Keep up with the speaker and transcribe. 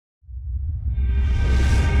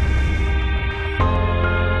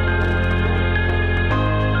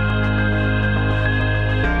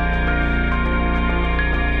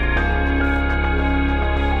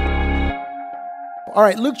All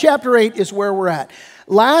right, Luke chapter 8 is where we're at.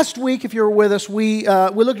 Last week, if you were with us, we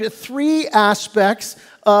looked at three aspects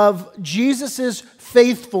of Jesus'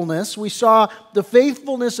 faithfulness. We saw the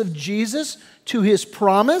faithfulness of Jesus to his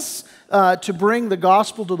promise to bring the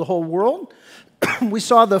gospel to the whole world. We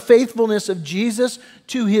saw the faithfulness of Jesus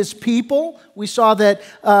to his people. We saw that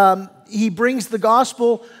he brings the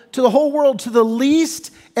gospel to the whole world, to the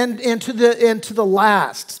least and to the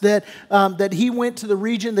last. That he went to the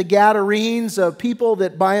region, the Gadarenes, people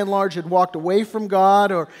that by and large had walked away from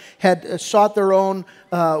God or had sought their own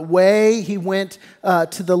way. He went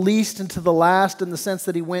to the least and to the last in the sense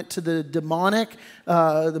that he went to the demonic,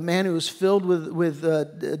 the man who was filled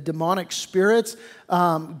with demonic spirits.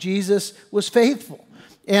 Jesus was faithful.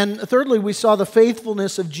 And thirdly, we saw the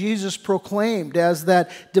faithfulness of Jesus proclaimed as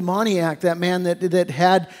that demoniac, that man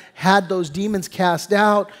that had those demons cast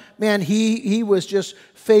out. Man, he was just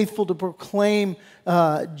faithful to proclaim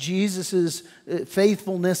Jesus'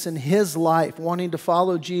 faithfulness in his life, wanting to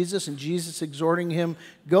follow Jesus, and Jesus exhorting him,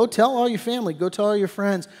 go tell all your family, go tell all your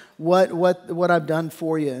friends what I've done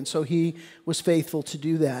for you. And so he was faithful to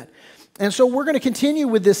do that. And so we're going to continue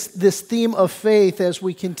with this theme of faith as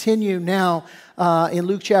we continue now in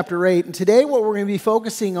Luke chapter 8. And today what we're going to be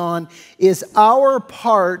focusing on is our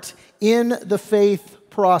part in the faith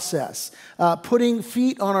process, putting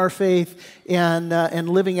feet on our faith and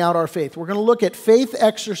living out our faith. We're going to look at faith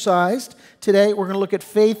exercised today. We're going to look at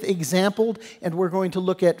faith exampled, and we're going to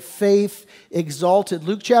look at faith exalted.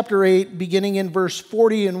 Luke chapter 8, beginning in verse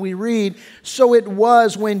 40, and we read, "So it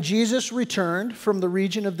was when Jesus returned from the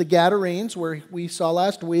region of the Gadarenes," where we saw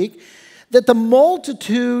last week, "that the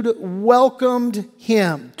multitude welcomed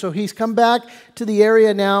him." So he's come back to the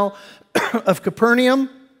area now of Capernaum.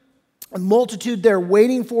 A multitude there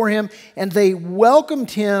waiting for him, and they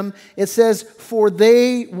welcomed him. It says, for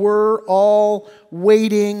they were all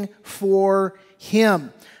waiting for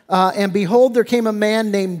him. And behold, there came a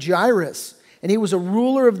man named Jairus, and he was a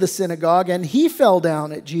ruler of the synagogue, and he fell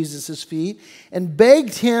down at Jesus' feet and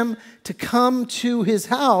begged him to come to his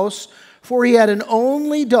house, for he had an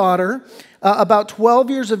only daughter, about 12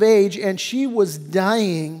 years of age, and she was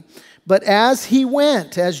dying. But as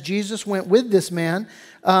Jesus went with this man,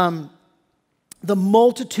 the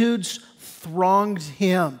multitudes thronged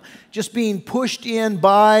him, just being pushed in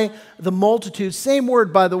by the multitude. Same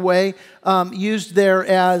word, by the way, used there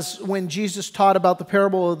as when Jesus taught about the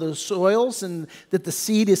parable of the soils, and that the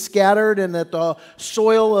seed is scattered and that the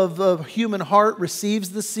soil of the human heart receives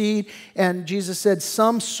the seed. And Jesus said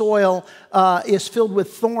some soil is filled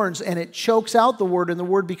with thorns and it chokes out the word and the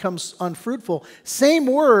word becomes unfruitful. Same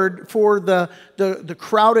word for the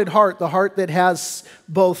crowded heart, the heart that has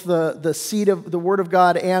both the seed of the word of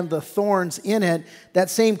God and the thorns in it. That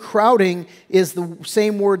same crowding is the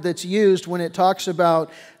same word that's used when it talks about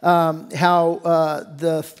how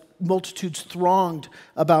the multitudes thronged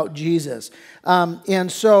about Jesus. And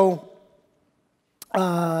so, where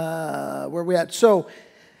are we at? So,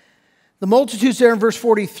 the multitudes there in verse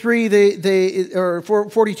 43, or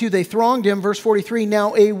 42, they thronged him. Verse 43,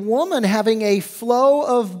 now a woman having a flow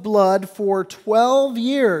of blood for 12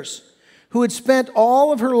 years, who had spent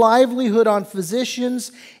all of her livelihood on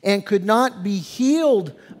physicians and could not be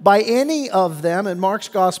healed by any of them. And Mark's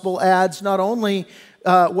gospel adds, not only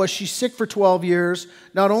was she sick for 12 years,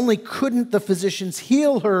 not only couldn't the physicians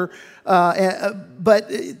heal her, but,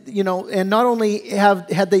 and not only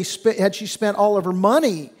had she spent all of her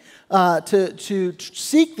money to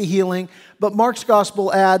seek the healing, but Mark's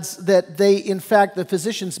gospel adds that the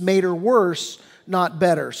physicians made her worse, not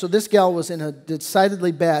better. So this gal was in a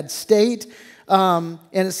decidedly bad state. And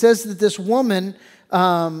it says that this woman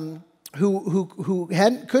who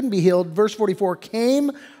couldn't be healed, verse 44,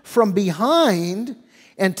 came from behind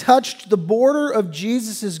and touched the border of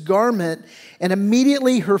Jesus' garment, and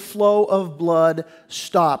immediately her flow of blood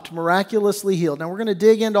stopped, miraculously healed. Now we're going to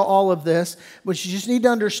dig into all of this. What you just need to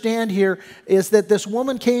understand here is that this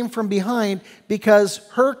woman came from behind because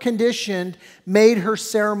her condition made her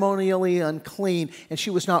ceremonially unclean, and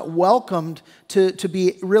she was not welcomed to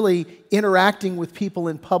be really interacting with people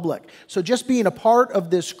in public. So just being a part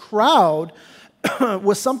of this crowd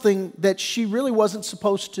was something that she really wasn't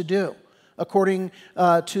supposed to do, according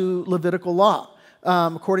to Levitical law,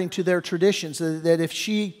 according to their traditions, that if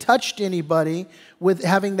she touched anybody with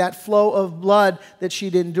having that flow of blood that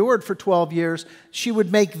she'd endured for 12 years, she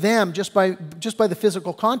would make them, just by the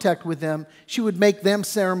physical contact with them, she would make them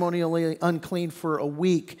ceremonially unclean for a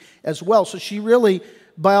week as well. So she really,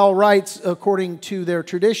 by all rights, according to their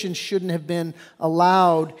traditions, shouldn't have been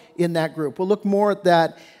allowed in that group. We'll look more at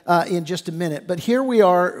that in just a minute. But here we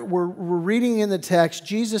are, we're reading in the text,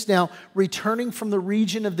 Jesus now returning from the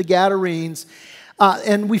region of the Gadarenes.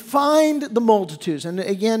 And we find the multitudes. And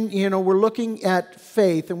again, we're looking at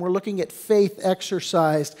faith, and we're looking at faith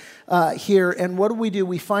exercised here. And what do?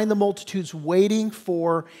 We find the multitudes waiting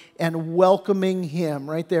for and welcoming him,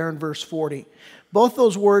 right there in verse 40. Both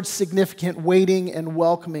those words significant, waiting and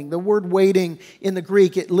welcoming. The word waiting in the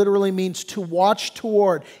Greek, it literally means to watch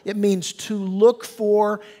toward. It means to look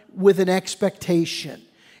for with an expectation.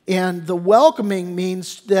 And the welcoming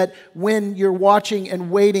means that when you're watching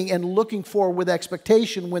and waiting and looking for with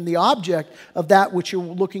expectation, when the object of that which you're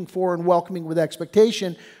looking for and welcoming with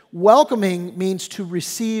expectation, welcoming means to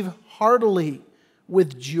receive heartily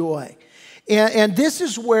with joy. And this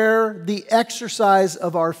is where the exercise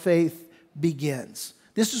of our faith begins.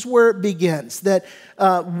 This is where it begins, that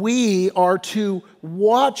we are to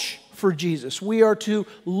watch for Jesus. We are to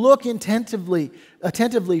look attentively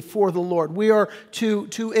for the Lord. We are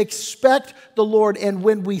to expect the Lord, and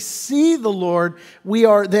when we see the Lord, we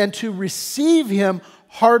are then to receive him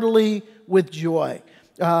heartily with joy.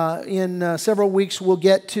 In several weeks, we'll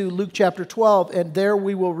get to Luke chapter 12, and there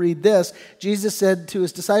we will read this. Jesus said to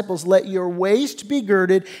his disciples, "Let your waist be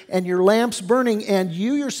girded and your lamps burning, and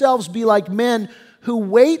you yourselves be like men who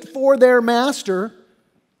wait for their master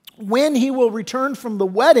when he will return from the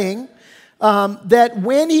wedding, that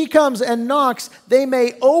when he comes and knocks, they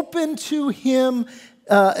may open to him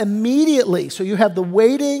immediately." So you have the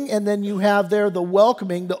waiting, and then you have there the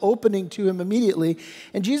welcoming, the opening to him immediately.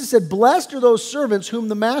 And Jesus said, "Blessed are those servants whom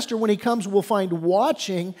the master, when he comes, will find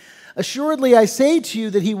watching. Assuredly, I say to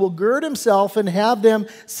you that he will gird himself and have them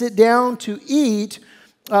sit down to eat,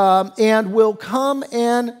 and will come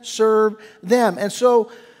and serve them." And so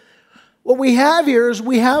what we have here is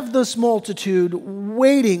we have this multitude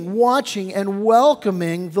waiting, watching, and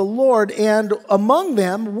welcoming the Lord. And among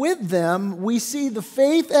them, with them, we see the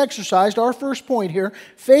faith exercised, our first point here,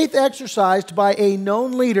 faith exercised by a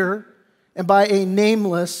known leader and by a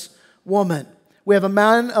nameless woman. We have a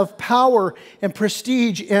man of power and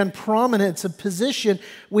prestige and prominence of position.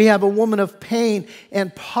 We have a woman of pain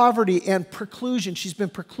and poverty and preclusion. She's been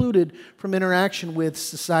precluded from interaction with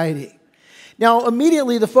society. Now,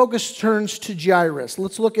 immediately the focus turns to Jairus.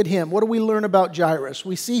 Let's look at him. What do we learn about Jairus?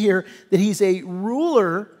 We see here that he's a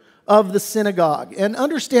ruler of the synagogue. And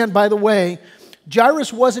understand, by the way,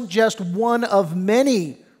 Jairus wasn't just one of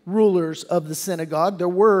many rulers of the synagogue. There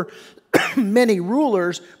were many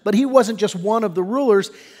rulers, but he wasn't just one of the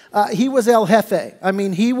rulers. He was El Jefe. I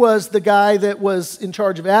mean, he was the guy that was in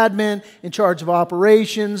charge of admin, in charge of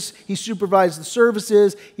operations. He supervised the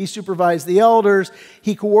services. He supervised the elders.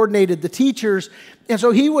 He coordinated the teachers. And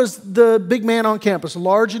so he was the big man on campus,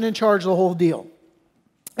 large and in charge of the whole deal.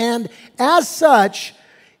 And as such,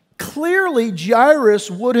 clearly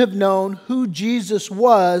Jairus would have known who Jesus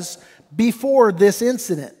was before this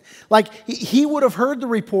incident. Like, he would have heard the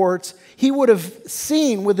reports. He would have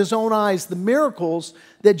seen with his own eyes the miracles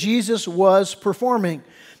that Jesus was performing.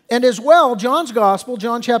 And as well, John's Gospel,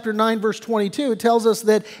 John chapter 9, verse 22, tells us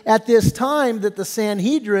that at this time that the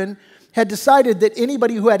Sanhedrin had decided that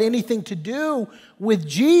anybody who had anything to do with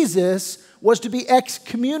Jesus was to be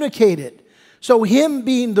excommunicated. So him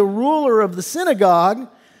being the ruler of the synagogue,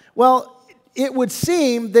 well, it would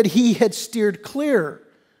seem that he had steered clear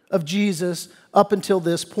of Jesus up until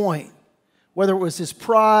this point. Whether it was his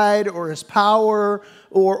pride or his power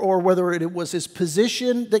or whether it was his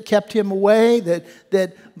position that kept him away,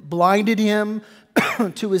 that blinded him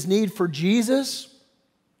to his need for Jesus,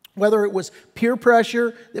 whether it was peer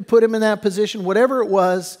pressure that put him in that position, whatever it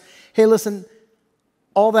was, hey, listen,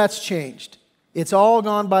 all that's changed. It's all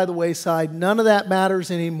gone by the wayside. None of that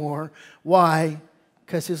matters anymore. Why?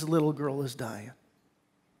 Because his little girl is dying.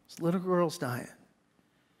 His little girl's dying.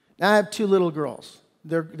 Now, I have two little girls.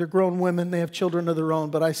 They're grown women. They have children of their own,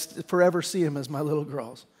 but I forever see them as my little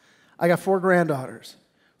girls. I got 4 granddaughters.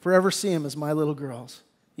 Forever see them as my little girls,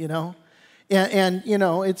 you know? And you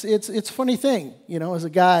know, it's a funny thing, you know, as a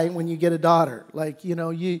guy when you get a daughter. Like, you know,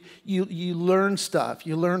 you learn stuff.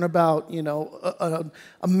 You learn about, you know,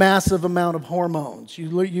 a massive amount of hormones. You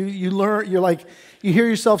learn, you're like, you hear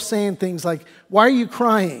yourself saying things like, "Why are you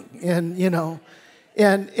crying?" And, you know,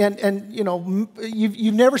 and you know,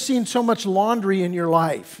 you've never seen so much laundry in your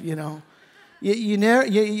life, you know. You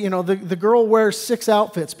know, the girl wears 6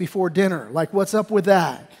 outfits before dinner. Like, what's up with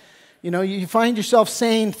that? You know, you find yourself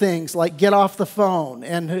saying things like, "Get off the phone,"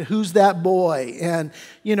 and "Who's that boy?" And,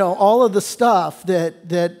 you know, all of the stuff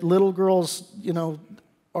that little girls, you know,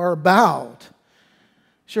 are about.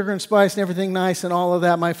 Sugar and spice and everything nice and all of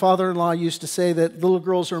that. My father-in-law used to say that little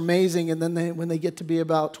girls are amazing, and then when they get to be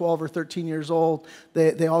about 12 or 13 years old,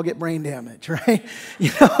 they all get brain damage, right?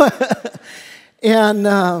 You know?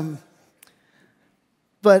 And,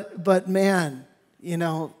 but man, you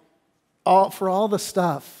know, for all the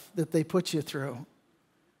stuff that they put you through.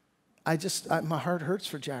 My heart hurts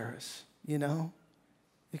for Jairus, you know,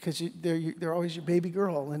 because they're always your baby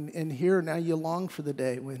girl. And here now you long for the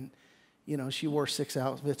day when, you know, she wore 6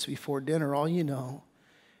 outfits before dinner. All you know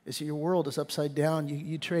is your world is upside down.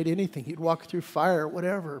 You'd trade anything. You'd walk through fire,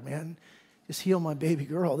 whatever, man. Just heal my baby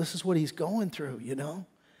girl. This is what he's going through, you know.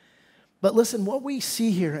 But listen, what we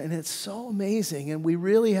see here, and it's so amazing, and we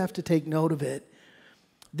really have to take note of it.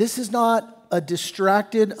 This is not a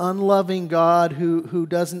distracted, unloving God who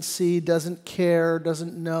doesn't see, doesn't care,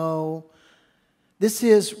 doesn't know. This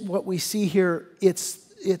is what we see here. It's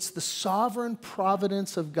the sovereign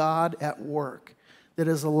providence of God at work that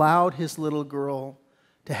has allowed his little girl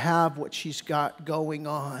to have what she's got going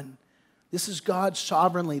on. This is God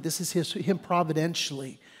sovereignly. This is him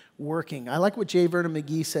providentially working. I like what J. Vernon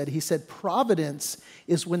McGee said. He said, providence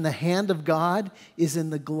is when the hand of God is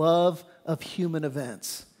in the glove of human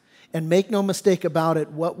events. And make no mistake about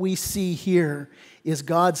it, what we see here is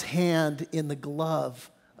God's hand in the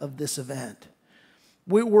glove of this event.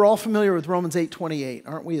 We're all familiar with Romans 8:28,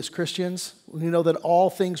 aren't we, as Christians? We know that all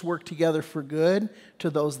things work together for good to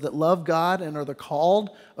those that love God and are the called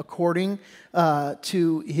according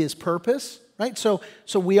to his purpose, right? So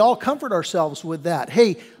we all comfort ourselves with that.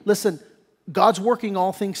 Hey, listen, God's working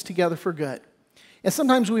all things together for good. And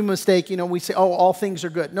sometimes we mistake, you know, we say, oh, all things are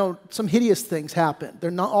good. No, some hideous things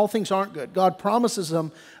happen. All things aren't good. God promises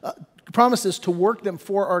to work them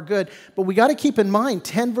for our good. But we got to keep in mind,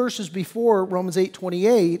 10 verses before Romans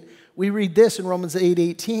 8:28, we read this in Romans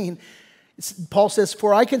 8:18. Paul says,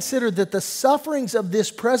 for I consider that the sufferings of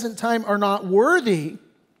this present time are not worthy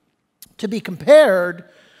to be compared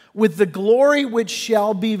with the glory which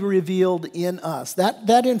shall be revealed in us.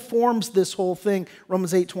 That informs this whole thing,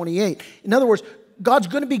 Romans 8:28. In other words, God's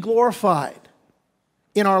going to be glorified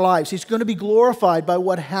in our lives. He's going to be glorified by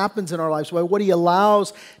what happens in our lives, by what he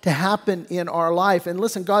allows to happen in our life. And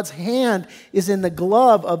listen, God's hand is in the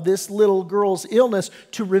glove of this little girl's illness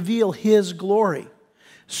to reveal his glory.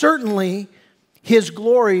 Certainly, his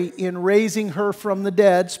glory in raising her from the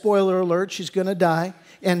dead. Spoiler alert, she's going to die.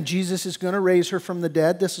 And Jesus is going to raise her from the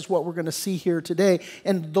dead. This is what we're going to see here today.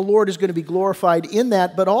 And the Lord is going to be glorified in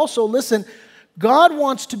that. But also, listen, God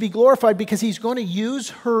wants to be glorified because he's going to use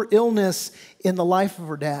her illness in the life of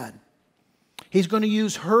her dad. He's going to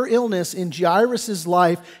use her illness in Jairus'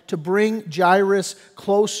 life to bring Jairus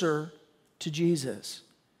closer to Jesus.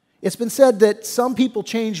 It's been said that some people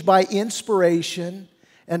change by inspiration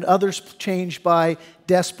and others change by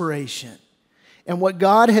desperation. And what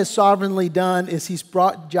God has sovereignly done is he's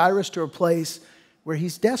brought Jairus to a place where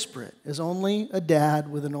he's desperate, as only a dad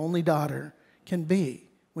with an only daughter can be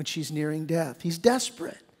when she's nearing death. He's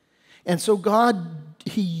desperate. And so God,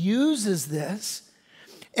 he uses this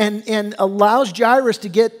and allows Jairus to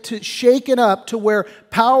get shaken up to where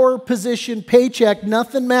power, position, paycheck,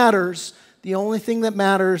 nothing matters. The only thing that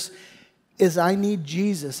matters is I need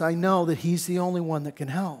Jesus. I know that he's the only one that can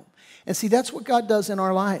help. And see, that's what God does in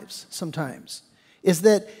our lives sometimes, is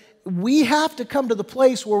that we have to come to the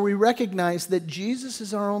place where we recognize that Jesus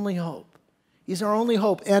is our only hope. He's our only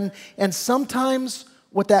hope. And sometimes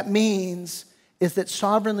what that means is that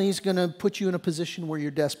sovereignly he's going to put you in a position where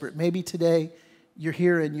you're desperate. Maybe today you're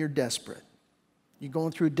here and you're desperate. You're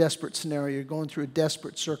going through a desperate scenario. You're going through a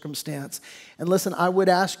desperate circumstance. And listen, I would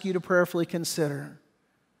ask you to prayerfully consider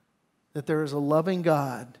that there is a loving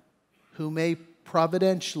God who may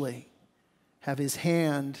providentially have his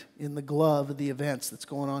hand in the glove of the events that's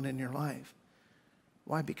going on in your life.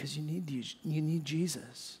 Why? Because you need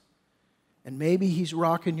Jesus. And maybe he's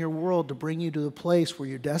rocking your world to bring you to the place where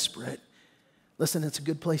you're desperate. Listen, it's a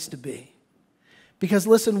good place to be. Because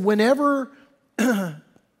listen, whenever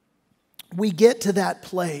we get to that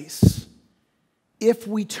place, if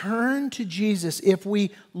we turn to Jesus, if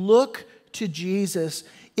we look to Jesus,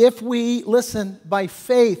 if we, listen, by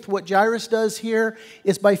faith, what Jairus does here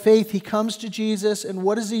is by faith, he comes to Jesus, and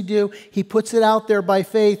what does he do? He puts it out there by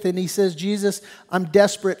faith, and he says, Jesus, I'm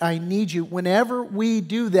desperate, I need you. Whenever we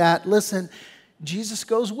do that, listen, Jesus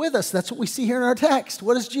goes with us. That's what we see here in our text.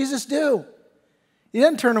 What does Jesus do? He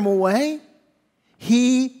doesn't turn him away.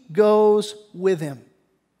 He goes with him.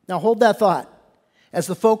 Now hold that thought as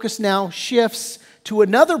the focus now shifts to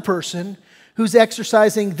another person who's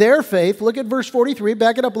exercising their faith. Look at verse 43,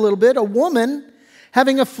 back it up a little bit. A woman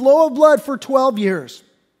having a flow of blood for 12 years.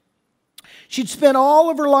 She'd spent all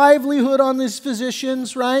of her livelihood on these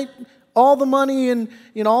physicians, right? All the money and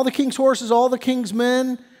all the king's horses, all the king's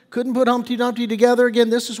men. Couldn't put Humpty Dumpty together. Again,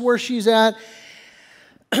 this is where she's at.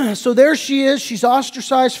 So there she is. She's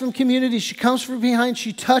ostracized from community. She comes from behind.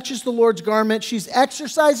 She touches the Lord's garment. She's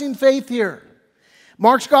exercising faith here.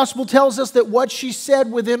 Mark's gospel tells us that what she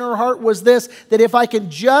said within her heart was this, that if I can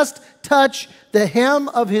just touch the hem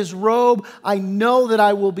of his robe, I know that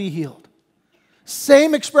I will be healed.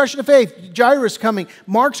 Same expression of faith, Jairus coming.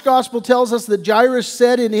 Mark's gospel tells us that Jairus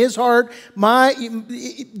said in his heart,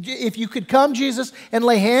 if you could come, Jesus, and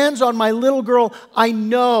lay hands on my little girl, I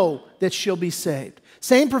know that she'll be saved.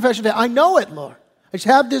 Same profession of faith. I know it, Lord. I just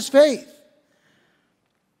have this faith.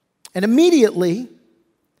 And immediately,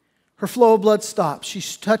 her flow of blood stops. She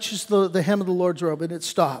touches the hem of the Lord's robe, and it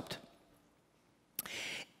stopped.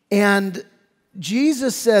 And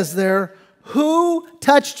Jesus says there, who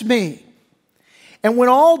touched me? And when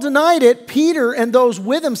all denied it, Peter and those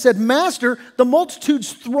with him said, Master, the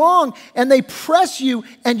multitudes throng, and they press you,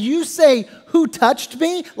 and you say, who touched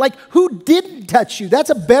me? Like, who didn't touch you? That's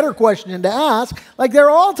a better question to ask. Like, they're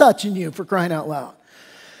all touching you, for crying out loud.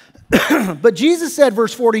 But Jesus said,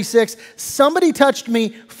 verse 46, somebody touched me,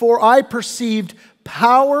 for I perceived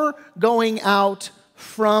power going out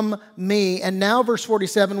from me. And now verse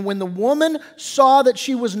 47, when the woman saw that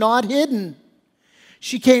she was not hidden,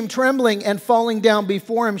 she came trembling and falling down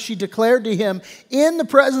before him. She declared to him in the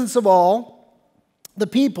presence of all the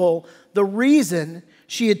people the reason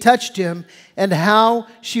she had touched him and how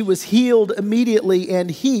she was healed immediately.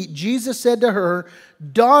 And Jesus said to her,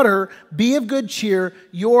 daughter, be of good cheer.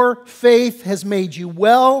 Your faith has made you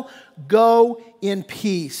well. Go in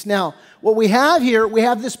peace. Now, what we have here, we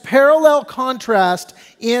have this parallel contrast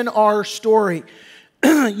in our story.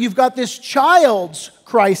 You've got this child's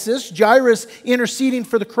crisis, Jairus interceding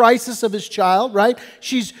for the crisis of his child, right?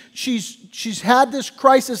 She's had this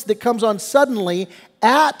crisis that comes on suddenly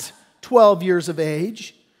at 12 years of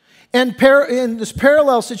age. And in this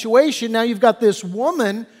parallel situation, now you've got this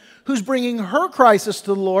woman who's bringing her crisis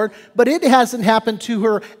to the Lord, but it hasn't happened to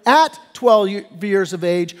her at 12 years of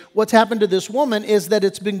age. What's happened to this woman is that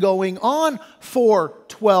it's been going on for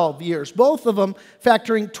 12 years. Both of them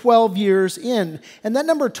factoring 12 years in. And that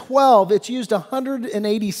number 12, it's used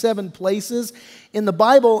 187 places in the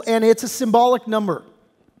Bible, and it's a symbolic number.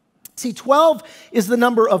 See, 12 is the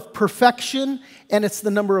number of perfection, and it's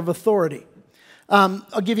the number of authority.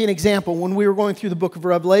 I'll give you an example. When we were going through the book of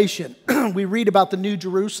Revelation, we read about the New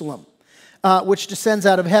Jerusalem, which descends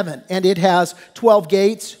out of heaven. And it has 12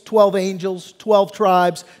 gates, 12 angels, 12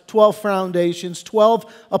 tribes, 12 foundations,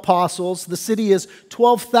 12 apostles. The city is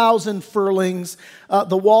 12,000 furlongs.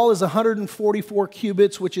 The wall is 144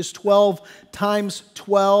 cubits, which is 12 times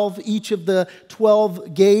 12. Each of the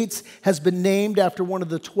 12 gates has been named after one of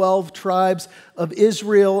the 12 tribes of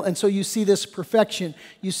Israel. And so you see this perfection.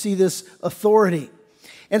 You see this authority.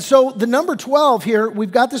 And so the number 12 here,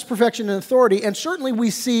 we've got this perfection and authority. And certainly we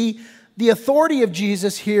see the authority of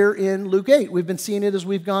Jesus here in Luke 8. We've been seeing it as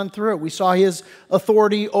we've gone through it. We saw his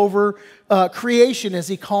authority over creation as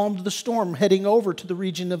he calmed the storm heading over to the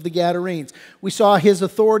region of the Gadarenes. We saw his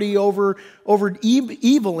authority over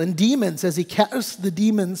evil and demons as he cast the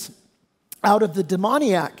demons out of the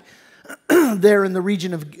demoniac there in the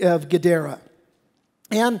region of Gadara.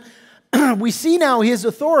 And we see now his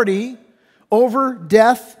authority over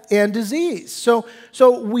death and disease. So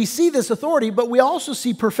we see this authority, but we also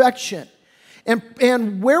see perfection.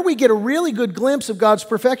 And where we get a really good glimpse of God's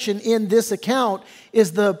perfection in this account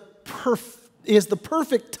is the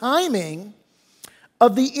perfect timing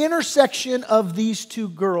of the intersection of these two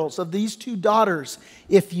girls, of these two daughters,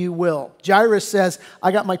 if you will. Jairus says,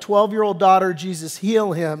 I got my 12-year-old daughter, Jesus,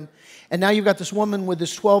 heal him. And now you've got this woman with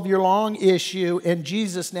this 12-year-long issue, and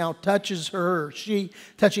Jesus now touches her, she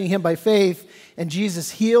touching him by faith, and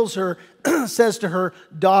Jesus heals her, says to her,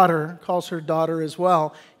 daughter, calls her daughter as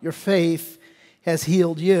well, your faith has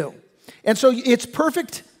healed you. And so it's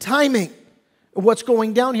perfect timing of what's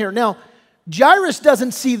going down here. Now, Jairus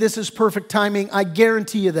doesn't see this as perfect timing, I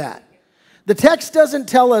guarantee you that. The text doesn't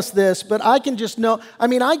tell us this, but I can just know. I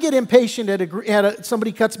mean, I get impatient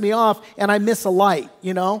somebody cuts me off and I miss a light,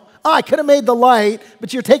 you know. Oh, I could have made the light,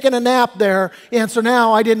 but you're taking a nap there, and so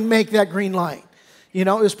now I didn't make that green light. You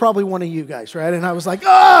know, it was probably one of you guys, right? And I was like,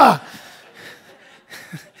 ah!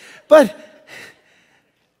 But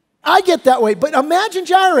I get that way. But imagine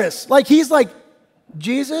Jairus. Like, he's like,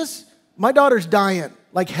 Jesus, my daughter's dying.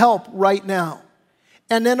 Like, help right now.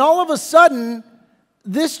 And then all of a sudden,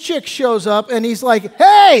 this chick shows up and he's like,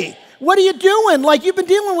 hey, what are you doing? Like, you've been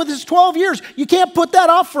dealing with this 12 years. You can't put that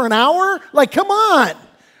off for an hour? Like, come on.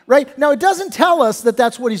 Right? Now, it doesn't tell us that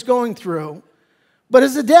that's what he's going through. But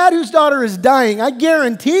as a dad whose daughter is dying, I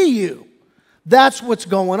guarantee you that's what's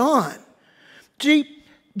going on. Gee,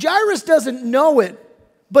 Jairus doesn't know it,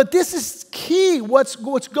 But this is key. What's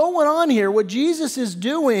going on here, what Jesus is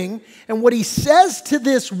doing, and what he says to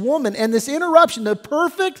this woman, and this interruption, the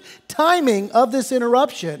perfect timing of this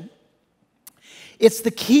interruption, it's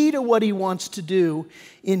the key to what he wants to do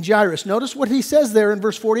in Jairus. Notice what he says there in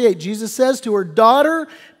verse 48. Jesus says to her, "Daughter,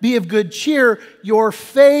 be of good cheer. Your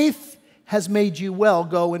faith has made you well.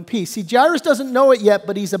 Go in peace." See, Jairus doesn't know it yet,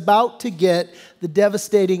 but he's about to get the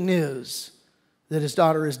devastating news that his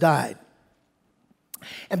daughter has died.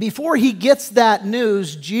 And before he gets that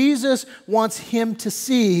news, Jesus wants him to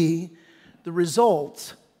see the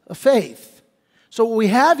results of faith. So what we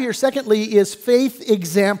have here, secondly, is faith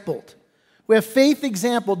exampled. We have faith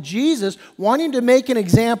exampled. Jesus wanting to make an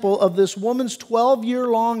example of this woman's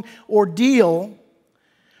 12-year-long ordeal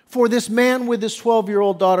for this man with this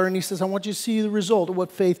 12-year-old daughter. And he says, I want you to see the result of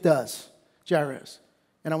what faith does, Jairus.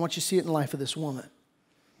 And I want you to see it in the life of this woman.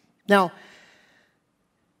 Now,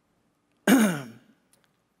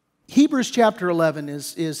 Hebrews chapter 11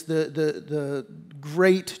 is the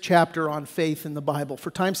great chapter on faith in the Bible.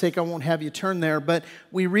 For time's sake, I won't have you turn there, but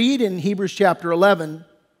we read in Hebrews chapter 11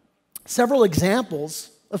 several examples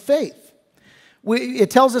of faith. It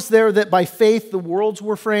tells us there that by faith the worlds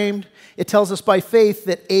were framed. It tells us by faith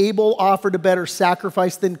that Abel offered a better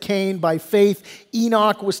sacrifice than Cain. By faith,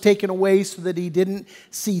 Enoch was taken away so that he didn't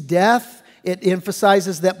see death. It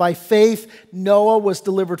emphasizes that by faith, Noah was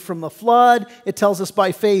delivered from the flood. It tells us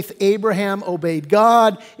by faith, Abraham obeyed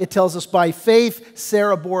God. It tells us by faith,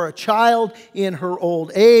 Sarah bore a child in her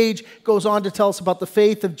old age. It goes on to tell us about the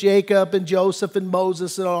faith of Jacob and Joseph and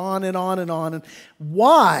Moses and on and on and on. And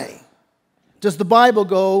why does the Bible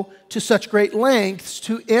go to such great lengths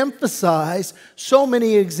to emphasize so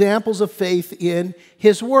many examples of faith in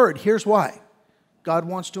His Word? Here's why. God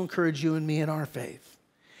wants to encourage you and me in our faith.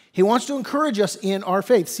 He wants to encourage us in our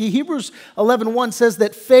faith. See, Hebrews 11:1 says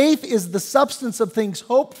that faith is the substance of things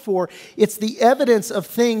hoped for. It's the evidence of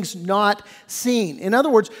things not seen. In other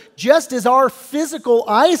words, just as our physical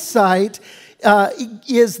eyesight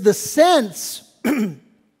is the sense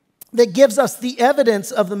that gives us the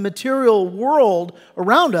evidence of the material world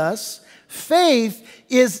around us, faith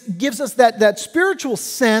gives us that spiritual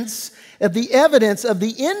sense of the evidence of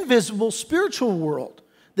the invisible spiritual world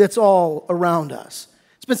that's all around us.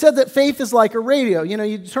 It's been said that faith is like a radio. You know,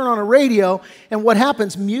 you turn on a radio, and what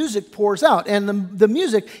happens? Music pours out. And the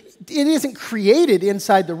music, it isn't created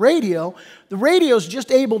inside the radio. The radio is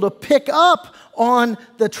just able to pick up on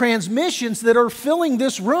the transmissions that are filling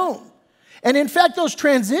this room. And in fact, those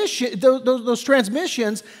transmissions,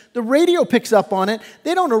 the radio picks up on it.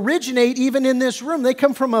 They don't originate even in this room. They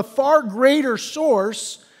come from a far greater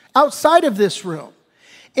source outside of this room.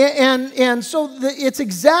 And so it's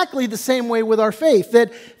exactly the same way with our faith,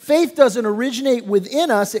 that faith doesn't originate within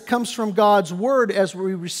us. It comes from God's Word as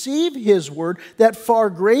we receive His Word, that far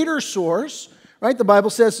greater source, right? The Bible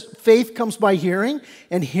says faith comes by hearing,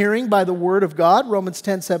 and hearing by the Word of God, Romans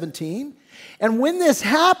 10:17. And when this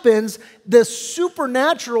happens, the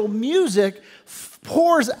supernatural music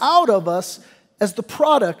pours out of us as the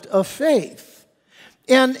product of faith.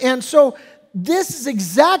 And so this is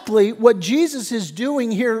exactly what Jesus is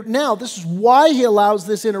doing here now. This is why He allows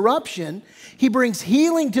this interruption. He brings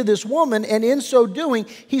healing to this woman, and in so doing,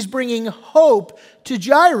 He's bringing hope to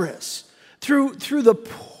Jairus through the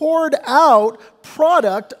poured out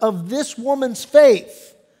product of this woman's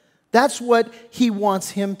faith. That's what He wants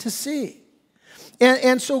him to see.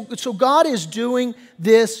 And so God is doing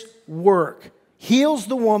this work. Heals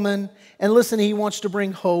the woman, and listen, He wants to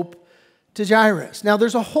bring hope to Jairus. Now,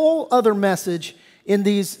 there's a whole other message in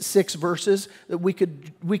these 6 verses that we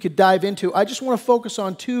could dive into. I just want to focus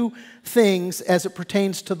on 2 things as it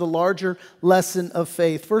pertains to the larger lesson of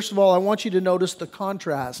faith. First of all, I want you to notice the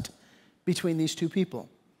contrast between these 2 people.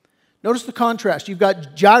 Notice the contrast. You've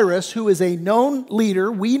got Jairus, who is a known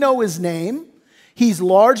leader. We know his name. He's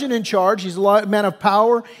large and in charge. He's a man of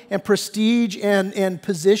power and prestige and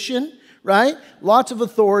position, right? Lots of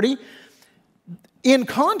authority. In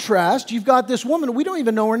contrast, you've got this woman, we don't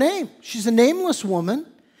even know her name. She's a nameless woman.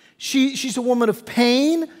 She's a woman of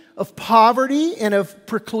pain, of poverty, and of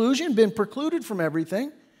preclusion, been precluded from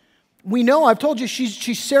everything. We know, I've told you,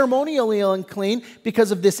 she's ceremonially unclean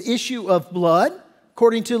because of this issue of blood.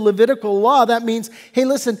 According to Levitical law, that means, hey,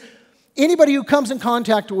 listen, anybody who comes in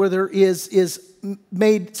contact with her is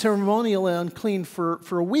made ceremonially unclean for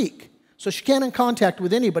a week. So she can't in contact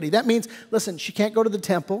with anybody. That means, listen, she can't go to the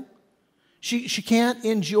temple. She can't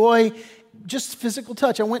enjoy just physical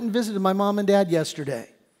touch. I went and visited my mom and dad yesterday.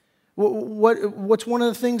 What's one of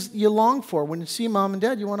the things you long for? When you see mom and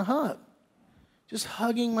dad, you want to hug. Just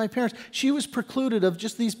hugging my parents. She was precluded of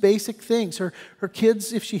just these basic things. Her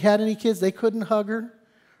kids, if she had any kids, they couldn't hug her.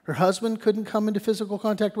 Her husband couldn't come into physical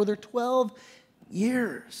contact with her 12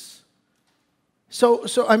 years. So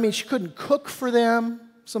I mean, she couldn't cook for them.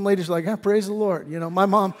 Some ladies are like, praise the Lord. You know, my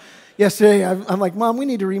mom, yesterday, I'm like, Mom, we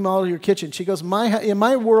need to remodel your kitchen. She goes, in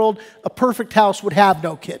my world, a perfect house would have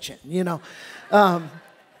no kitchen, you know.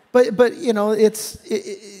 But you know,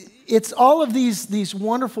 it's all of these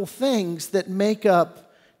wonderful things that make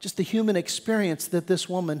up just the human experience that this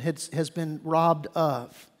woman has been robbed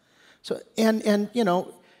of. So, and you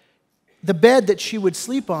know, the bed that she would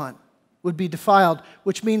sleep on would be defiled,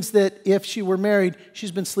 which means that if she were married,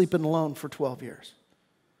 she's been sleeping alone for 12 years.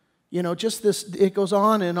 You know, just this, it goes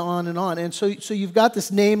on and on and on. And so you've got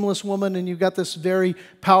this nameless woman and you've got this very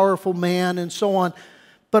powerful man and so on.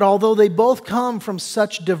 But although they both come from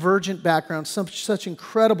such divergent backgrounds, such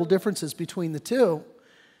incredible differences between the two,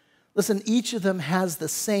 listen, each of them has the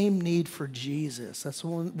same need for Jesus. That's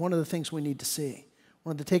one of the things we need to see.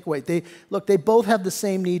 One of the takeaways. They both have the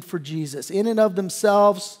same need for Jesus. In and of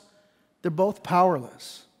themselves, they're both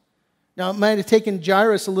powerless. Now, it might have taken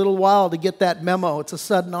Jairus a little while to get that memo. It's a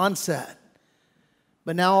sudden onset.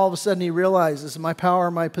 But now all of a sudden he realizes my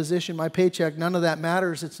power, my position, my paycheck, none of that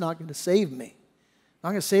matters. It's not going to save me. I'm not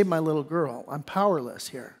going to save my little girl. I'm powerless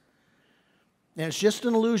here. And it's just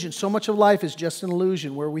an illusion. So much of life is just an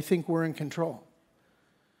illusion where we think we're in control.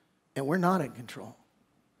 And we're not in control.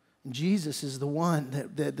 And Jesus is the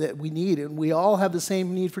one that we need. And we all have the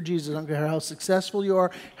same need for Jesus. I don't care how successful you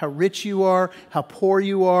are, how rich you are, how poor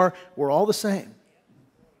you are. We're all the same.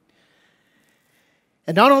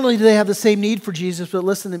 And not only do they have the same need for Jesus, but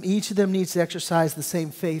listen, each of them needs to exercise the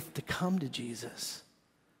same faith to come to Jesus.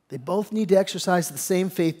 They both need to exercise the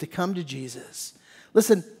same faith to come to Jesus.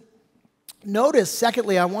 Listen, notice,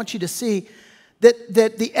 secondly, I want you to see that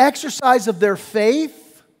the exercise of their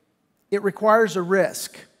faith, it requires a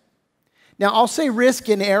risk. Now, I'll say risk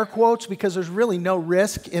in air quotes because there's really no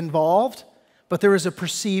risk involved, but there is a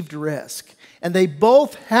perceived risk. And they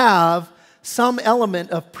both have some element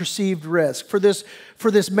of perceived risk. For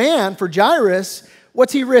this man, for Jairus,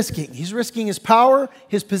 what's he risking? He's risking his power,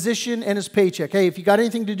 his position, and his paycheck. Hey, if you got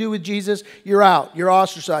anything to do with Jesus, you're out. You're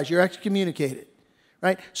ostracized. You're excommunicated.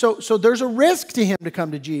 Right? So there's a risk to him to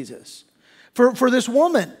come to Jesus. For this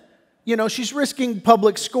woman, you know, she's risking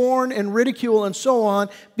public scorn and ridicule and so on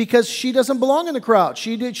because she doesn't belong in the crowd.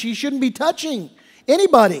 She shouldn't be touching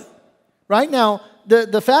anybody. Right now,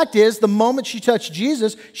 the fact is, the moment she touched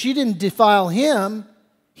Jesus, she didn't defile him.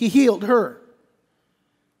 He healed her.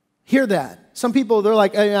 Hear that. Some people, they're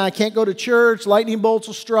like, I can't go to church. Lightning bolts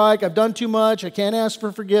will strike. I've done too much. I can't ask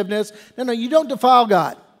for forgiveness. No, you don't defile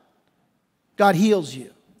God. God heals you.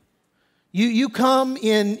 You come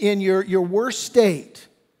in your worst state.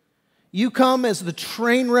 You come as the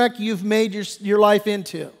train wreck you've made your life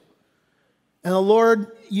into. And the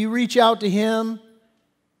Lord, you reach out to him,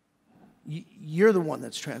 you're the one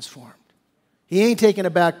that's transformed. He ain't taken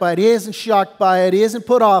aback by it. He isn't shocked by it. He isn't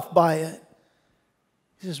put off by it.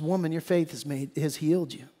 He says, woman, your faith has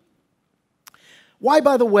healed you. Why,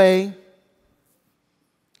 by the way,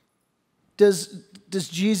 does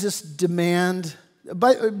Jesus demand...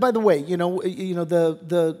 By the way, you know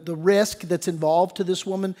the risk that's involved to this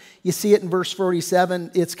woman, you see it in verse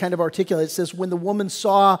 47. It's kind of articulate. It says, when the woman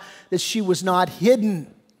saw that she was not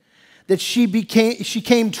hidden, that she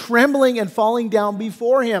came trembling and falling down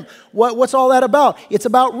before him. What's all that about? It's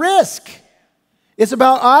about risk. It's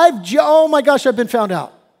about, oh my gosh, I've been found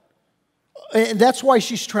out. And that's why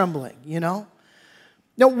she's trembling, you know.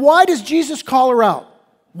 Now, why does Jesus call her out?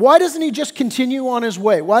 Why doesn't he just continue on his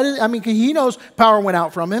way? He knows power went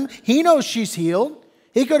out from him. He knows she's healed.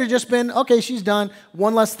 He could have just been, okay, she's done.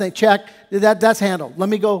 One less thing, check. That's handled. Let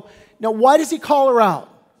me go. Now, why does he call her out?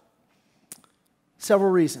 Several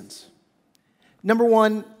reasons. Number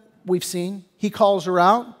one, we've seen, he calls her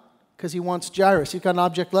out because he wants Jairus. He's got an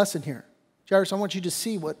object lesson here. Jairus, I want you to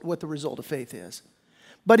see what the result of faith is.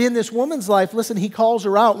 But in this woman's life, listen, he calls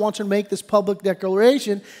her out, wants her to make this public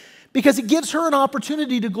declaration because it gives her an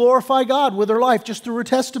opportunity to glorify God with her life just through her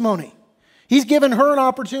testimony. He's given her an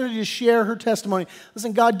opportunity to share her testimony.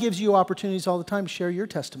 Listen, God gives you opportunities all the time to share your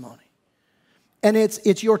testimony. And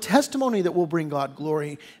it's your testimony that will bring God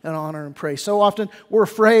glory and honor and praise. So often we're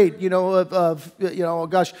afraid,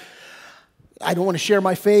 gosh, I don't want to share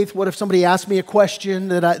my faith. What if somebody asks me a question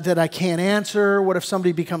that I can't answer? What if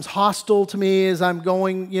somebody becomes hostile to me as I'm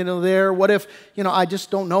going, there? What if, I just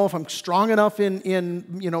don't know if I'm strong enough in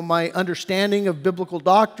my understanding of biblical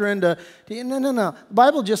doctrine No. The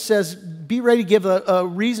Bible just says, be ready to give a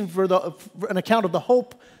reason for an account of the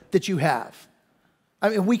hope that you have. I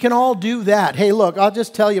mean, we can all do that. Hey, look, I'll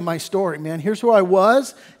just tell you my story, man. Here's who I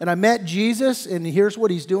was, and I met Jesus, and here's what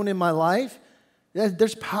he's doing in my life.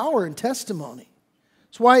 There's power in testimony.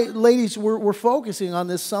 That's why, ladies, we're focusing on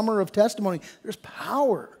this summer of testimony. There's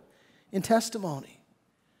power in testimony.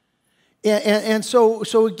 And so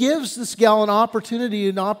it gives this gal an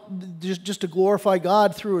opportunity just to glorify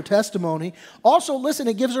God through a testimony. Also, listen,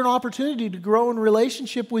 it gives her an opportunity to grow in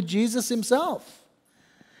relationship with Jesus himself.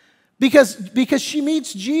 Because she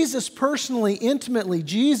meets Jesus personally, intimately.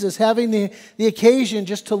 Jesus having the occasion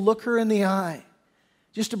just to look her in the eye.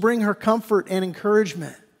 Just to bring her comfort and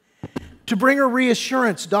encouragement. To bring her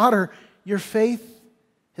reassurance. Daughter, your faith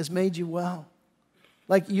has made you well.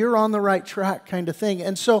 Like you're on the right track kind of thing.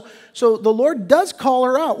 And so the Lord does call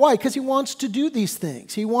her out. Why? Because he wants to do these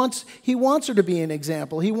things. He wants her to be an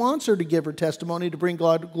example. He wants her to give her testimony, to bring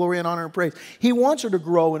God, glory and honor and praise. He wants her to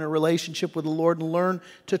grow in a relationship with the Lord and learn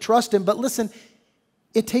to trust him. But listen,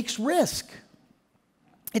 it takes risk.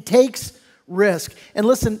 It takes risk. And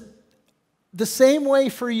listen, the same way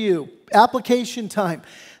for you, application time,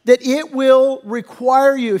 that it will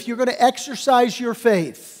require you, if you're going to exercise your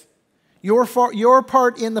faith, your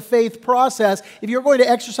part in the faith process, if you're going to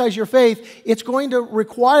exercise your faith, it's going to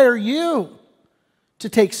require you to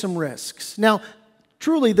take some risks. Now,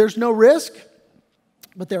 truly, there's no risk,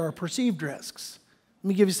 but there are perceived risks. Let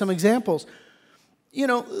me give you some examples. You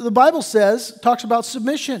know, the Bible talks about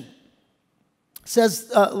submission. It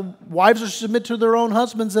says, wives are to submit to their own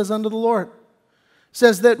husbands as unto the Lord. It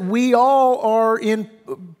says that we all are in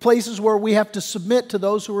places where we have to submit to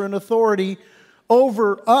those who are in authority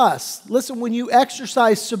over us. Listen, when you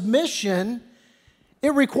exercise submission,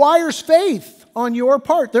 it requires faith on your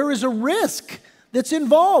part. There is a risk that's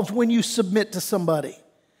involved when you submit to somebody.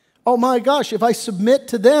 Oh my gosh, if I submit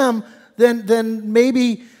to them, then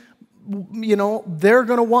maybe, you know, they're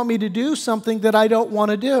going to want me to do something that I don't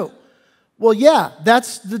want to do. Well, yeah,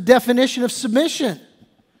 that's the definition of submission.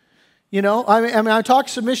 You know, I mean, I talk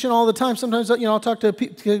submission all the time. Sometimes, you know, I'll talk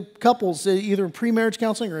to couples, either in pre-marriage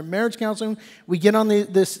counseling or in marriage counseling. We get on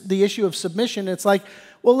the issue of submission. It's like,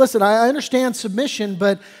 well, listen, I understand submission,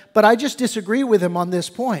 but I just disagree with him on this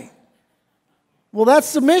point. Well, that's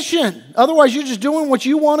submission. Otherwise, you're just doing what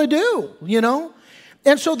you want to do, you know?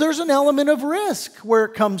 And so there's an element of risk where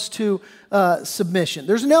it comes to submission.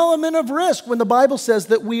 There's an element of risk when the Bible says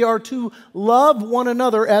that we are to love one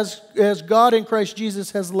another as God in Christ Jesus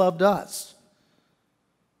has loved us.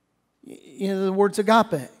 You know, the word's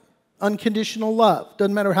agape, unconditional love.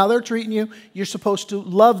 Doesn't matter how they're treating you, you're supposed to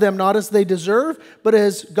love them not as they deserve, but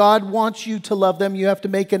as God wants you to love them. You have to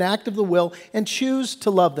make an act of the will and choose to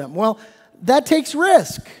love them. Well, that takes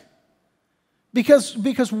risk. Because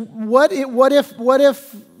what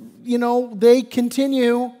if you know they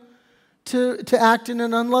continue to act in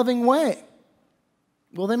an unloving way?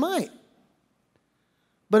 Well, they might.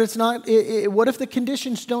 But it's not. What if the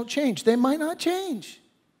conditions don't change? They might not change.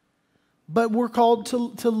 But we're called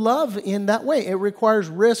to love in that way. It requires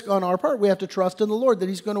risk on our part. We have to trust in the Lord that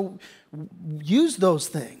He's going to use those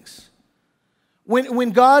things.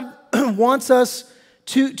 When God wants us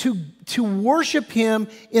to worship Him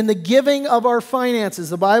in the giving of our finances.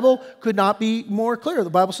 The Bible could not be more clear. The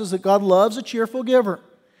Bible says that God loves a cheerful giver.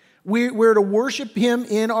 We're to worship Him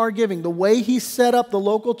in our giving. The way He set up the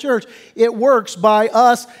local church, it works by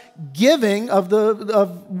us giving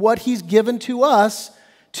of what He's given to us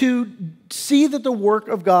to see that the work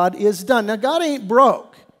of God is done. Now, God ain't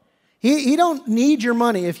broke. He don't need your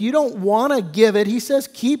money. If you don't want to give it, He says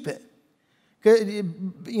keep it.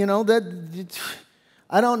 You know,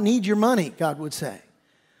 I don't need your money, God would say.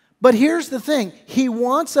 But here's the thing. He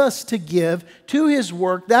wants us to give to His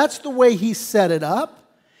work. That's the way He set it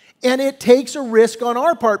up. And it takes a risk on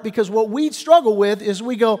our part because what we struggle with is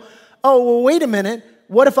we go, oh, well, wait a minute.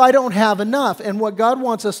 What if I don't have enough? And what God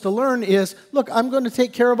wants us to learn is, look, I'm going to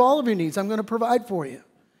take care of all of your needs. I'm going to provide for you.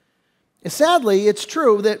 And sadly, it's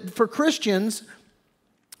true that for Christians,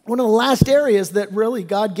 one of the last areas that really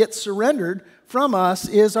God gets surrendered from us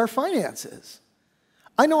is our finances.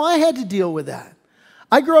 I know I had to deal with that.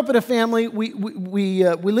 I grew up in a family, we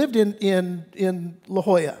lived in La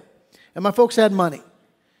Jolla, and my folks had money.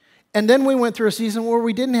 And then we went through a season where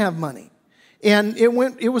we didn't have money. And it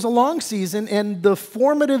was a long season, and the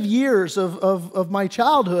formative years of my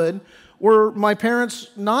childhood were my parents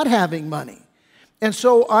not having money. And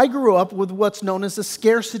so I grew up with what's known as a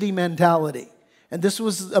scarcity mentality. And this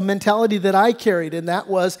was a mentality that I carried, and that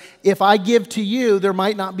was, if I give to you, there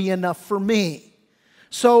might not be enough for me.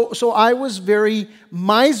 So I was very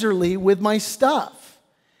miserly with my stuff.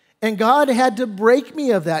 And God had to break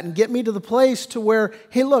me of that and get me to the place to where,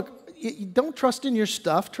 hey, look, don't trust in your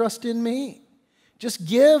stuff, trust in me. Just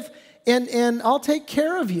give, and I'll take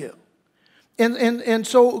care of you. And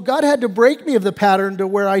so God had to break me of the pattern to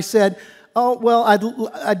where I said, oh, well,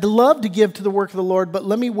 I'd love to give to the work of the Lord, but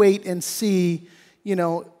let me wait and see,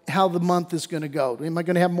 how the month is going to go. Am I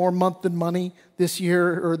going to have more month than money this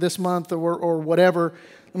year or this month or whatever?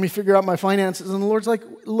 Let me figure out my finances. And the Lord's like,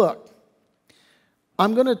 look,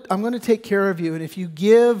 I'm going to take care of you. And if you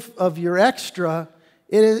give of your extra,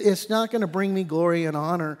 it's not going to bring me glory and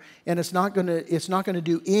honor, and it's not going to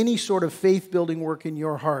do any sort of faith-building work in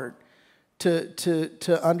your heart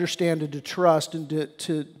to understand and to trust and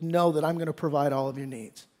to know that I'm going to provide all of your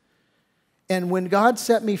needs. And when God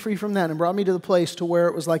set me free from that and brought me to the place to where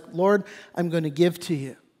it was like, Lord, I'm going to give to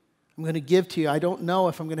you. I'm going to give to you. I don't know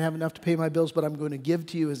if I'm going to have enough to pay my bills, but I'm going to give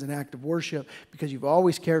to you as an act of worship because you've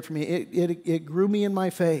always cared for me. It grew me in my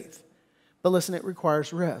faith. But listen, it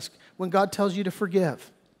requires risk. When God tells you to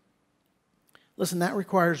forgive, listen, that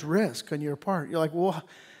requires risk on your part. You're like, well,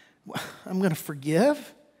 I'm going to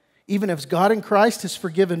forgive? Even if God in Christ has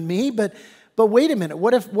forgiven me? But wait a minute.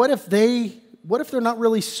 What if they're not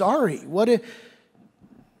really sorry? What if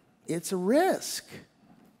it's a risk?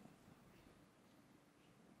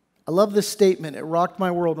 I love this statement. It rocked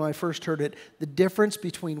my world when I first heard it. The difference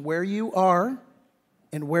between where you are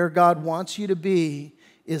and where God wants you to be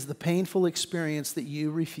is the painful experience that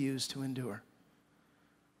you refuse to endure.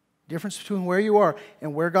 The difference between where you are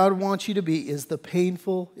and where God wants you to be is the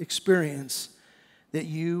painful experience that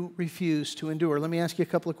you refuse to endure. Let me ask you a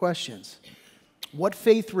couple of questions. What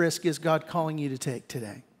faith risk is God calling you to take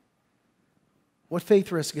today? What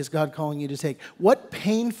faith risk is God calling you to take? What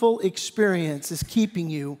painful experience is keeping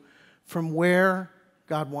you from where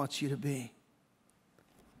God wants you to be?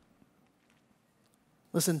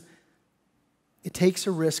 Listen, it takes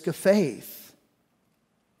a risk of faith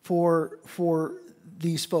for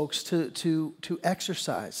these folks to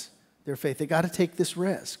exercise their faith. They got to take this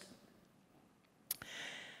risk.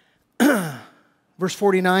 Verse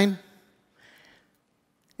 49,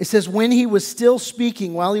 it says, when he was still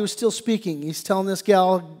speaking, while he was still speaking, he's telling this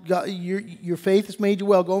gal, your faith has made you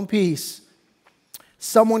well, go in peace.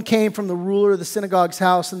 Someone came from the ruler of the synagogue's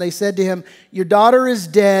house, and they said to him, your daughter is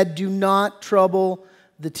dead, do not trouble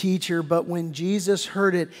the teacher. But when Jesus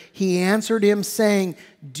heard it, he answered him, saying,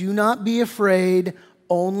 do not be afraid,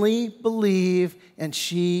 only believe, and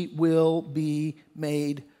she will be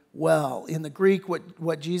made well. In the Greek,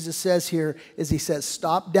 what Jesus says here is he says,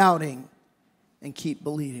 stop doubting and keep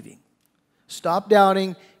believing. Stop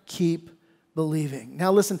doubting, keep believing.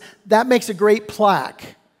 Now listen, that makes a great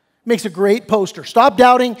plaque. Makes a great poster. Stop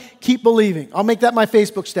doubting, keep believing. I'll make that my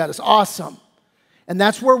Facebook status. Awesome. And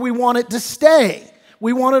that's where we want it to stay.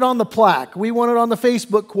 We want it on the plaque. We want it on the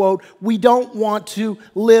Facebook quote. We don't want to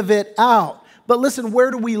live it out. But listen,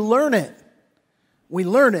 where do we learn it? We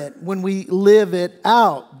learn it when we live it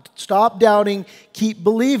out. Stop doubting, keep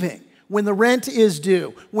believing. When the rent is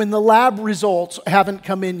due, when the lab results haven't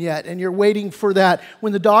come in yet and you're waiting for that,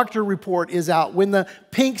 when the doctor report is out, when the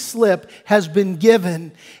pink slip has been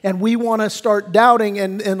given and we want to start doubting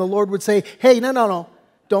and the Lord would say, hey, no,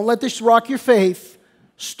 don't let this rock your faith.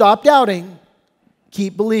 Stop doubting,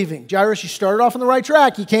 keep believing. Jairus, you started off on the right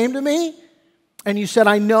track. You came to me and you said,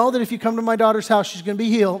 I know that if you come to my daughter's house, she's going to be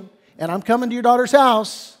healed. And I'm coming to your daughter's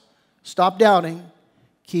house. Stop doubting.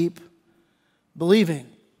 Keep believing.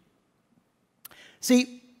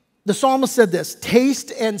 See, the psalmist said this,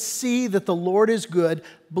 taste and see that the Lord is good.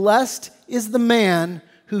 Blessed is the man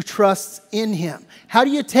who trusts in him. How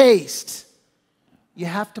do you taste? You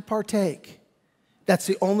have to partake. That's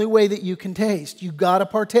the only way that you can taste. You got to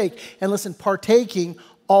partake. And listen, partaking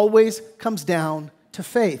always comes down to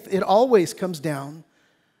faith. It always comes down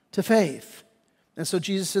to faith. And so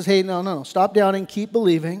Jesus says, hey, no, stop doubting, keep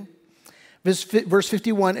believing. Verse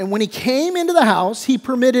 51, and when he came into the house, he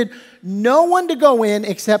permitted no one to go in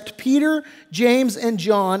except Peter, James, and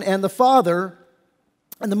John, and the father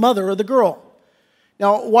and the mother of the girl.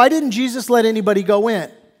 Now, why didn't Jesus let anybody go in?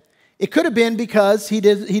 It could have been because he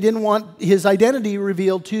didn't want his identity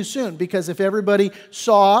revealed too soon. Because if everybody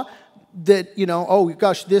saw that, oh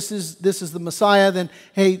gosh, this is the Messiah, then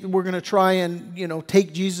hey, we're going to try and,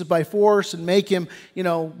 take Jesus by force and make him,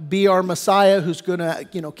 be our Messiah who's going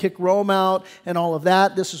to, kick Rome out and all of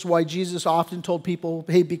that. This is why Jesus often told people,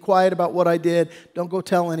 hey, be quiet about what I did. Don't go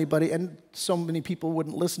tell anybody. And so many people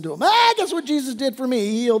wouldn't listen to him. Guess what Jesus did for me?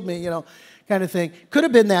 He healed me, kind of thing. Could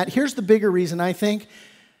have been that. Here's the bigger reason, I think,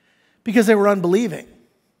 because they were unbelieving.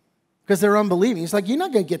 Because they're unbelieving. He's like, you're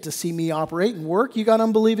not going to get to see me operate and work. You got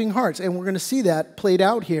unbelieving hearts. And we're going to see that played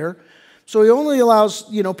out here. So he only allows,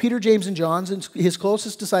 Peter, James, and John, his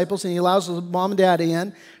closest disciples, and he allows his mom and dad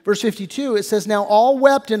in. Verse 52, it says, now all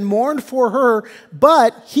wept and mourned for her,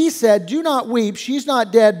 but he said, do not weep. She's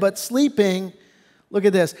not dead, but sleeping. Look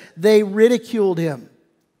at this. They ridiculed him.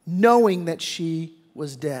 knowing that she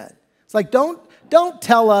was dead. It's like, don't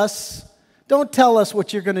tell us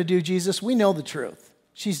what you're going to do, Jesus. We know the truth.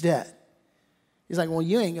 She's dead. He's like, well,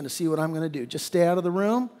 you ain't going to see what I'm going to do. Just stay out of the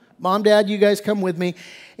room. Mom, Dad, you guys come with me.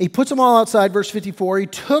 He puts them all outside, verse 54. He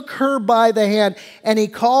took her by the hand and he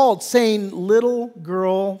called, saying, little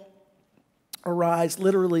girl, arise.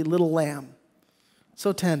 Literally, little lamb.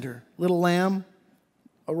 So tender. Little lamb,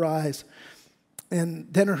 arise.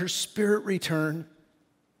 And then her spirit returned.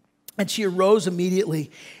 And she arose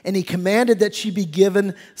immediately, and he commanded that she be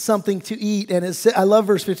given something to eat. And I love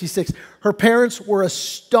verse 56. Her parents were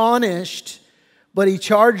astonished, but he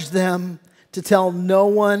charged them to tell no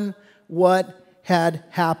one what had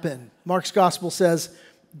happened. Mark's gospel says,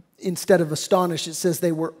 instead of astonished, it says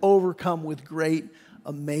they were overcome with great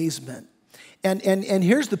amazement. And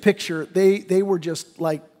here's the picture. They were just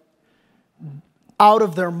like out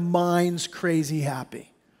of their minds crazy happy.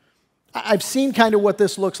 I've seen kind of what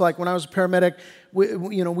this looks like. When I was a paramedic,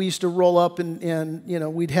 we used to roll up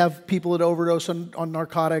and we'd have people that overdose on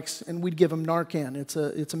narcotics, and we'd give them Narcan.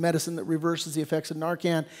 It's a medicine that reverses the effects of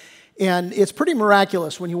Narcan. And it's pretty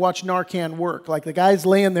miraculous when you watch Narcan work. Like the guy's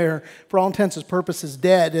laying there, for all intents and purposes,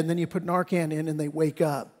 dead, and then you put Narcan in and they wake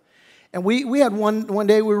up. And we had one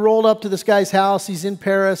day, we rolled up to this guy's house. He's in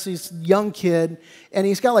Paris. He's a young kid, and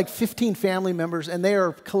he's got like 15 family members, and they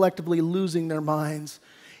are collectively losing their minds.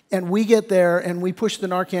 And we get there, and we push the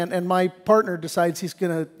Narcan, and my partner decides he's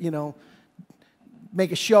going to,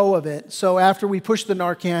 make a show of it. So after we push the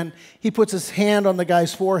Narcan, he puts his hand on the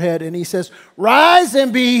guy's forehead, and he says, rise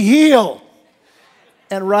and be healed.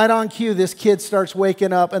 And right on cue, this kid starts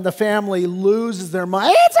waking up, and the family loses their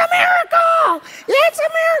mind. It's a miracle! It's a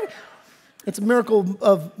miracle! It's a miracle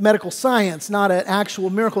of medical science, not an actual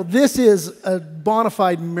miracle. This is a bona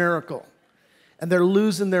fide miracle. And they're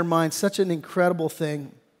losing their minds. Such an incredible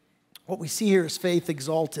thing. What we see here is faith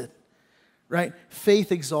exalted, right?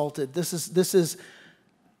 Faith exalted. This is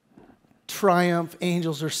triumph.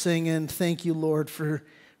 Angels are singing, thank you, Lord, for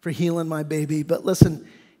healing my baby. But listen,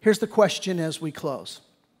 here's the question as we close.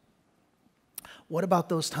 What about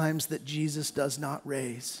those times that Jesus does not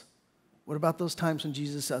raise? What about those times when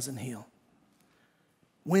Jesus doesn't heal?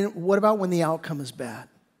 What about when the outcome is bad?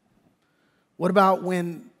 What about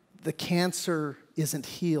when the cancer isn't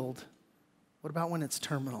healed? What about when it's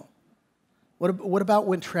terminal? What about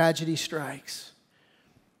when tragedy strikes?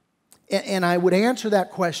 And I would answer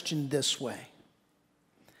that question this way.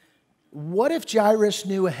 What if Jairus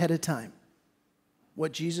knew ahead of time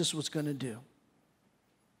what Jesus was going to do?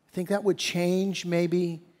 I think that would change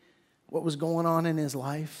maybe what was going on in his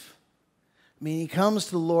life. I mean, he comes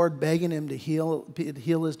to the Lord begging him to heal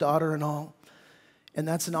his daughter and all. And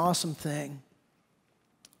that's an awesome thing.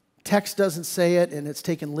 Text doesn't say it, and it's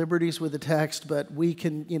taken liberties with the text, but we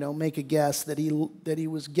can, make a guess that he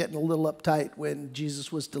was getting a little uptight when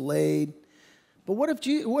Jesus was delayed. But what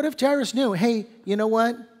if Jairus knew? Hey, you know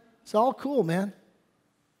what? It's all cool, man.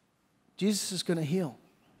 Jesus is going to heal.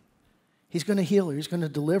 He's going to heal her. He's going to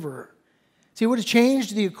deliver her. See, it would have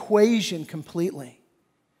changed the equation completely.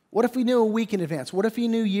 What if we knew a week in advance? What if he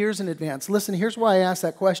knew years in advance? Listen, here's why I ask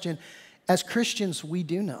that question. As Christians, we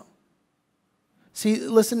do know. See,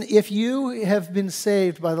 listen, if you have been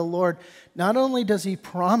saved by the Lord, not only does he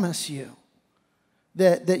promise you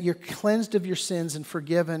that you're cleansed of your sins and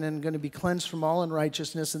forgiven and going to be cleansed from all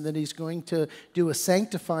unrighteousness, and that he's going to do a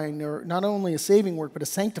sanctifying, or not only a saving work, but a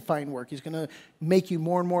sanctifying work. He's going to make you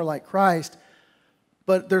more and more like Christ.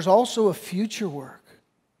 But there's also a future work.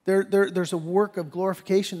 There's a work of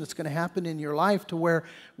glorification that's going to happen in your life, to where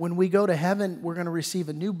when we go to heaven, we're going to receive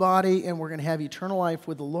a new body and we're going to have eternal life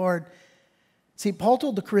with the Lord. See, Paul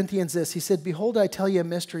told the Corinthians this. He said, behold, I tell you a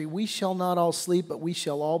mystery. We shall not all sleep, but we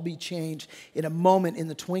shall all be changed in a moment, in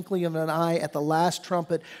the twinkling of an eye, at the last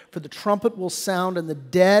trumpet. For the trumpet will sound, and the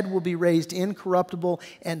dead will be raised incorruptible,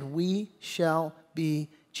 and we shall be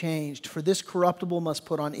changed. For this corruptible must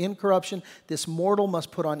put on incorruption, this mortal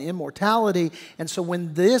must put on immortality. And so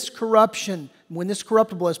when this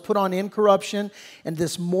corruptible has put on incorruption, and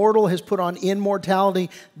this mortal has put on immortality,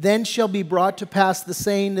 then shall be brought to pass the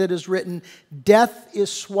saying that is written, death is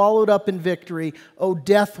swallowed up in victory. O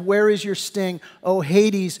death, where is your sting? O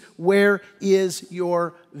Hades, where is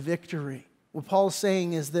your victory? What Paul's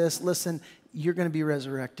saying is this: listen, you're going to be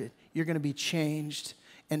resurrected. You're going to be changed,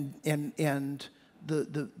 and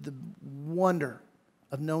the wonder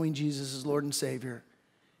of knowing Jesus as Lord and Savior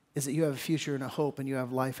is that you have a future and a hope, and you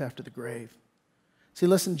have life after the grave. See,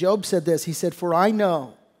 listen, Job said this. He said, for I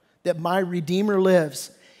know that my Redeemer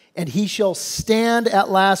lives, and he shall stand at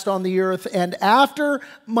last on the earth, and after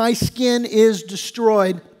my skin is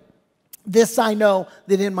destroyed, This I know,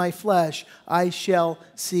 that in my flesh I shall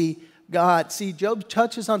see God. See, Job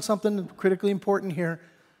touches on something critically important here.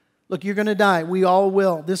 Look, you're going to die. We all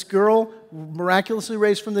will. This girl, miraculously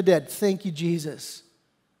raised from the dead. Thank you, Jesus.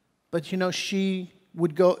 But you know, she'd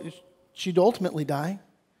ultimately die.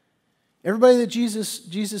 Everybody that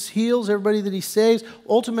Jesus heals, everybody that he saves,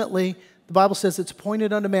 ultimately, the Bible says it's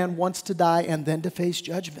appointed unto man once to die and then to face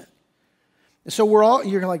judgment. And so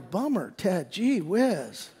you're like, bummer, Ted, gee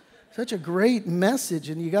whiz. Such a great message,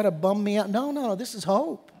 and you got to bum me out. No, this is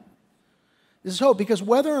hope. This is hope, because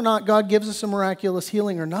whether or not God gives us a miraculous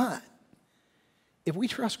healing or not, if we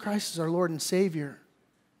trust Christ as our Lord and Savior,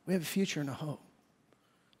 we have a future and a hope.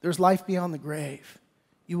 There's life beyond the grave.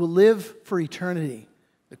 You will live for eternity.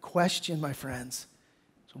 The question, my friends,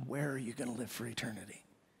 is where are you going to live for eternity?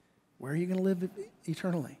 Where are you going to live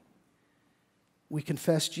eternally? We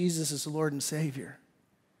confess Jesus as the Lord and Savior.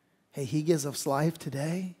 Hey, he gives us life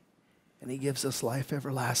today, and he gives us life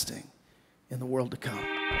everlasting in the world to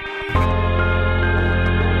come.